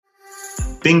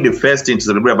think the first thing to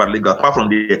celebrate about Lagos, apart from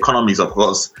the economies, of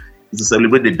course, is to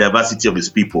celebrate the diversity of its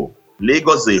people.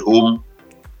 Lagos is a home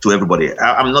to everybody.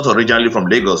 I'm not originally from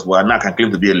Lagos, but now I can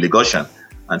claim to be a Lagosian.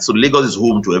 And so Lagos is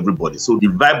home to everybody. So the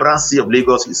vibrancy of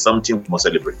Lagos is something we must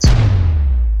celebrate.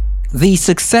 The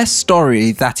success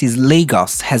story that is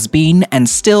Lagos has been and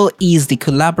still is the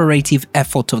collaborative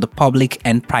effort of the public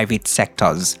and private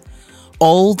sectors.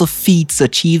 All the feats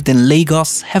achieved in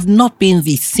Lagos have not been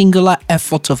the singular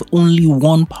effort of only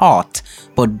one part,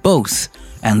 but both,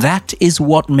 and that is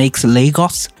what makes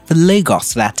Lagos the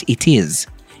Lagos that it is.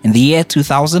 In the year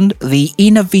 2000, the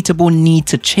inevitable need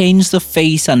to change the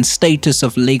face and status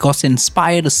of Lagos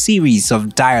inspired a series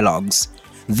of dialogues.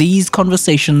 These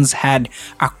conversations had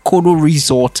Akodo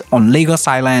Resort on Lagos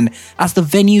Island as the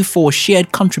venue for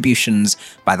shared contributions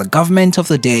by the government of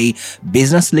the day,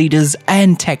 business leaders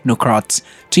and technocrats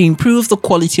to improve the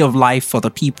quality of life for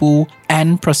the people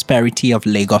and prosperity of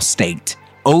Lagos State.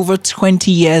 Over 20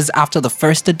 years after the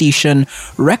first edition,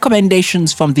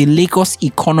 recommendations from the Lagos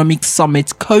Economic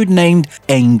Summit, codenamed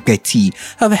Ehingbeti,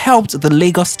 have helped the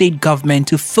Lagos State government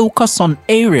to focus on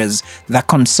areas that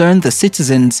concern the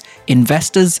citizens,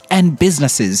 investors, and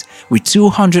businesses, with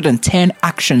 210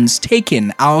 actions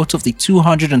taken out of the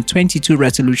 222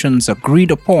 resolutions agreed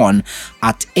upon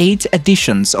at 8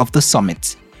 editions of the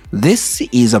summit. This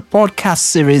is a podcast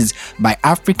series by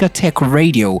Africa Tech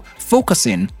Radio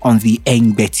focusing on the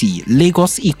Ehingbeti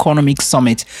Lagos Economic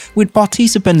Summit, with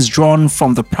participants drawn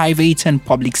from the private and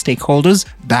public stakeholders,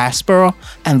 diaspora,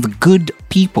 and the good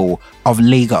people of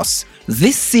Lagos.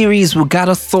 This series will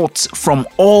gather thoughts from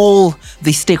all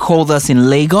the stakeholders in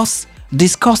Lagos,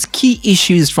 discuss key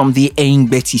issues from the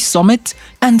Ehingbeti Summit,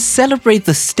 and celebrate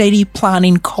the steady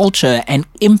planning culture and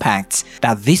impact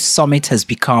that this summit has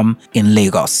become in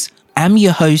Lagos. I'm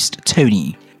your host,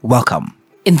 Tony. Welcome.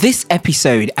 In this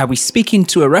episode, I will be speaking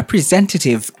to a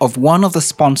representative of one of the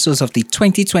sponsors of the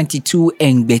 2022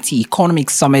 Ehingbeti Economic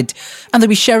Summit, and they'll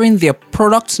be sharing their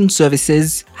products and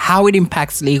services, how it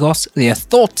impacts Lagos, their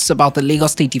thoughts about the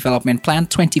Lagos State Development Plan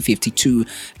 2052,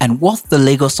 and what the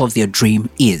Lagos of their dream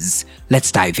is.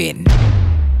 Let's dive in.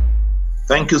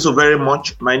 Thank you so very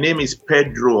much. My name is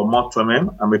Pedro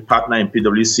Omontuemhen. I'm a partner in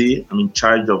PwC. I'm in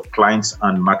charge of clients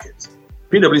and markets.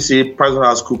 PwC,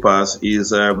 PricewaterhouseCoopers,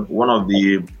 is one of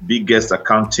the biggest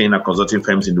accounting and consulting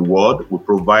firms in the world. We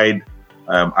provide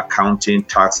accounting,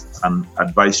 tax, and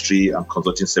advisory and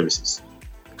consulting services.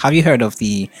 Have you heard of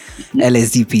the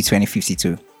LSDP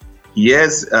 2052?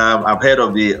 Yes, I've heard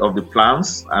of the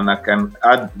plans, and I can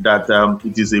add that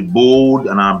it is a bold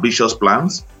and ambitious plan,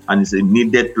 and it's a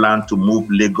needed plan to move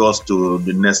Lagos to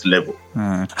the next level.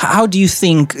 How do you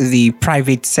think the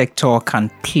private sector can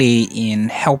play in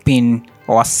helping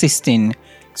or assisting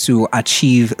to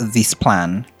achieve this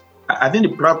plan? I think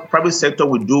the private sector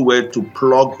will do well to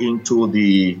plug into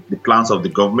the plans of the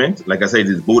government. Like I said, it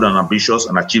is bold and ambitious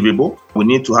and achievable. We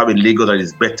need to have a Lagos that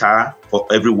is better for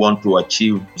everyone to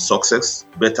achieve success,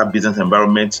 better business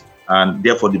environment, and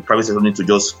therefore the private sector needs to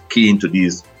just key into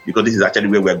this, because this is actually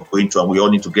where we're going to, and we all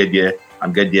need to get there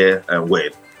and get there well.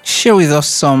 Share with us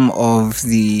some of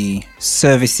the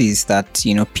services that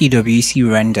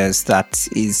PwC renders that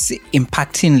is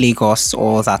impacting Lagos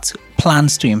or that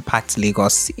plans to impact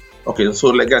Lagos. Okay, so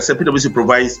like I said, PwC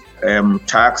provides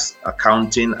tax,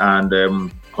 accounting,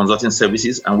 and consulting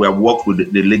services, and we have worked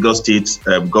with the Lagos State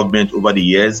government over the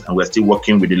years, and we're still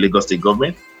working with the Lagos State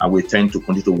government, and we tend to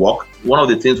continue to work. One of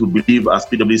the things we believe as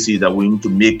PwC is that we need to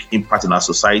make impact in our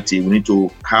society. We need to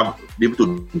be able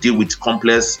to deal with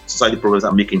complex society problems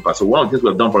and make impact. So one of the things we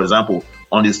have done, for example,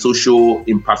 on the social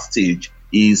impact stage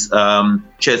is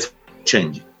Chairs for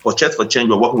Change. For Chairs for Change,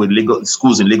 we're working with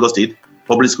schools in Lagos State,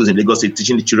 public schools in Lagos State,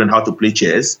 teaching the children how to play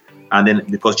chess. And then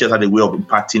because chess had a way of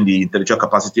impacting the intellectual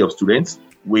capacity of students,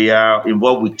 we are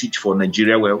involved with Teach for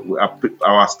Nigeria, where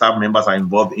our staff members are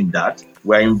involved in that.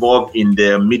 We're involved in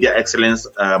the Media Excellence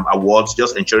Awards,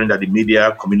 just ensuring that the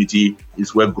media community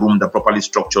is well groomed and properly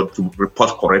structured to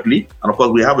report correctly. And of course,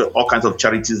 we have all kinds of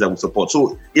charities that we support.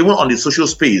 So even on the social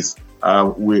space,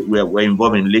 we're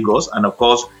involved in Lagos. And of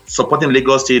course, supporting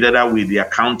Lagos State either with the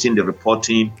accounting, the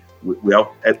reporting, we are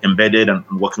embedded and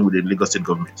working with the Lagos State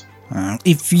government.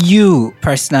 If you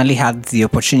personally had the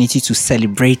opportunity to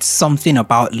celebrate something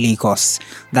about Lagos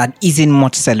that isn't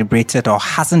much celebrated or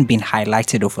hasn't been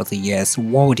highlighted over the years,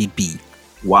 what would it be?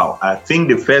 Wow, I think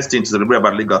the first thing to celebrate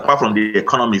about Lagos, apart from the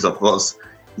economies, of course,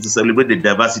 is to celebrate the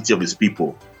diversity of its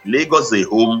people. Lagos is a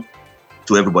home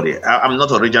to everybody. I'm not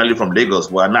originally from Lagos,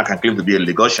 but now I can claim to be a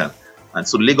Lagosian. And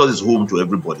so Lagos is home to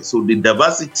everybody. So the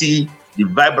diversity, the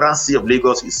vibrancy of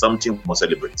Lagos is something we must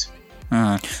celebrate.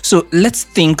 So let's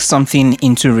think something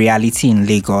into reality in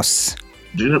Lagos.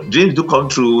 dreams do come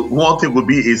true, one thing would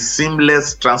be a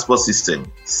seamless transport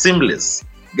system. Seamless.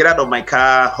 Get out of my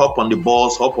car, hop on the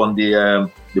bus, hop on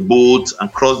the boat,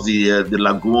 and cross the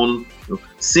lagoon.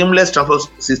 Seamless transport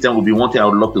system would be one thing I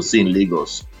would love to see in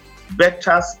Lagos.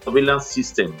 Better surveillance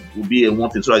system would be one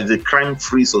thing, so that it's a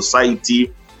crime-free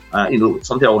society.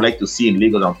 Something I would like to see in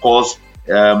Lagos. And of course,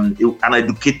 an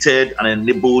educated, and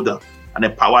enabled, and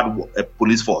empowered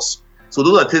police force. So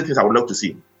those are the things I would love to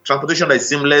see. Transportation that is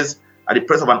seamless. At the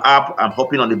press of an app, I'm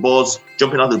hopping on the bus,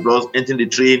 jumping out the bus, entering the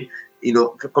train,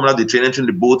 coming out the train, entering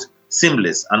the boat,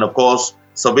 seamless. And of course,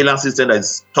 surveillance system that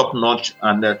is top-notch,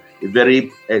 and a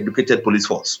very educated police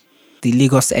force. The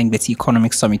Lagos Ehingbeti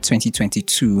Economic Summit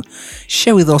 2022.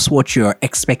 Share with us what your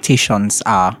expectations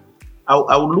are.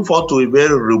 I would look forward to a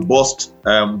very robust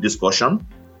discussion.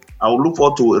 I would look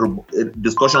forward to a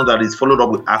discussion that is followed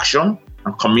up with action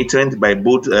and commitment by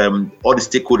both all the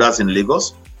stakeholders in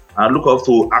Lagos. I look forward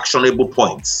to actionable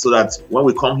points, so that when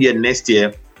we come here next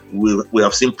year, we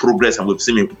have seen progress and we've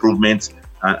seen improvement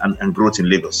and growth in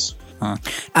Lagos.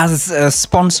 As a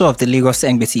sponsor of the Lagos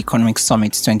Ehingbeti Economic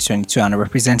Summit 2022 and a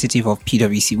representative of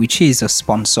PwC, which is a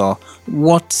sponsor,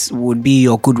 what would be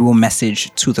your goodwill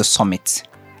message to the summit?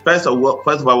 First of all,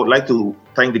 I would like to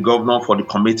thank the governor for the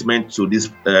commitment to this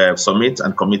summit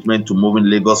and commitment to moving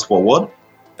Lagos forward,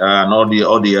 and all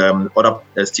the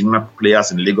other stigma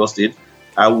players in Lagos State.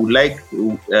 I would like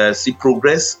to see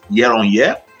progress year on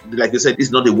year. Like you said,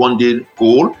 it's not a one-day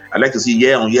goal. I'd like to see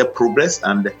year-on-year progress,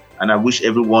 and I wish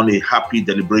everyone a happy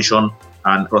deliberation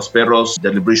and prosperous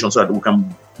deliberation, so that we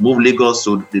can move Lagos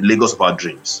to the Lagos of our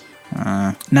dreams.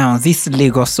 Now, this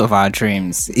Lagos of our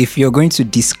dreams, if you're going to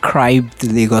describe the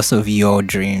Lagos of your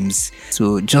dreams,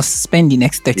 so just spend the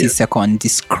next 30 seconds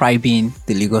describing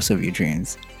the Lagos of your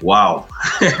dreams. Wow.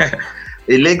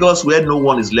 A Lagos where no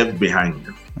one is left behind.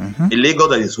 A Lagos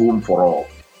that is home for all.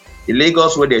 A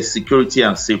Lagos where there is security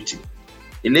and safety.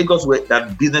 A Lagos where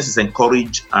that business is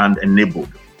encouraged and enabled.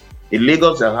 A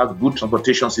Lagos that has good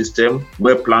transportation system,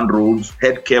 well-planned roads,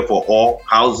 healthcare for all,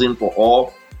 housing for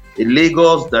all. A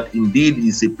Lagos that indeed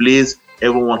is a place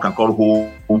everyone can call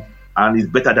home and is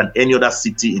better than any other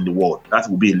city in the world. That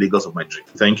will be a Lagos of my dream.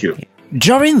 Thank you.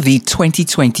 During the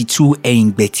 2022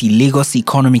 Ehingbeti Lagos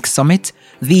Economic Summit,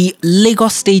 the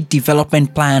Lagos State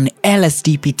Development Plan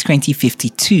LSDP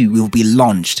 2052 will be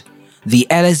launched. The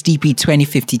LSDP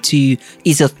 2052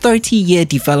 is a 30-year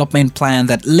development plan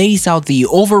that lays out the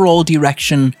overall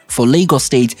direction for Lagos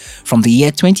State from the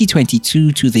year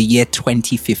 2022 to the year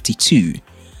 2052.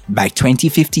 By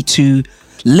 2052,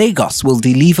 Lagos will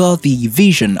deliver the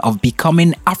vision of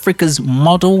becoming Africa's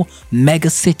model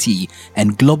megacity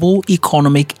and global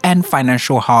economic and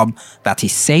financial hub that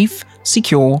is safe,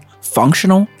 secure,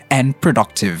 functional, and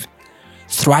productive.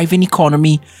 Thriving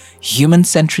economy,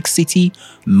 human-centric city,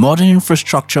 modern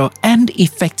infrastructure, and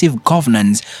effective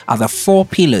governance are the four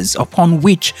pillars upon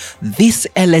which this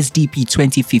LSDP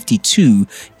 2052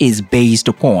 is based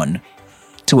upon.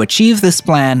 To achieve this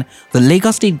plan, the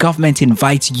Lagos State government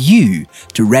invites you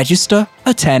to register,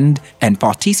 attend, and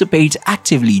participate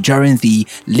actively during the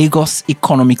Lagos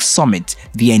Economic Summit,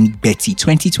 the Ehingbeti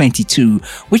 2022,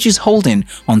 which is holding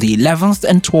on the 11th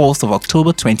and 12th of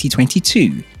October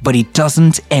 2022. But it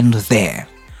doesn't end there.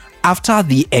 After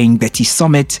the Ehingbeti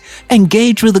Summit,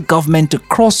 engage with the government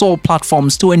across all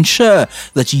platforms to ensure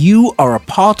that you are a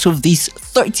part of this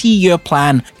 30-year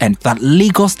plan and that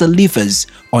Lagos delivers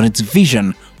on its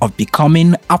vision of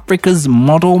becoming Africa's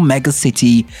model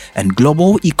megacity and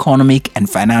global economic and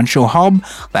financial hub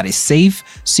that is safe,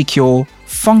 secure,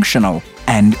 functional,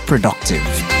 and productive.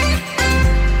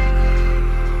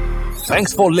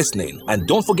 Thanks for listening, and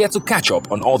don't forget to catch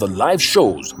up on all the live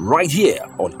shows right here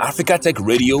on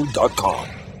africatechradio.com.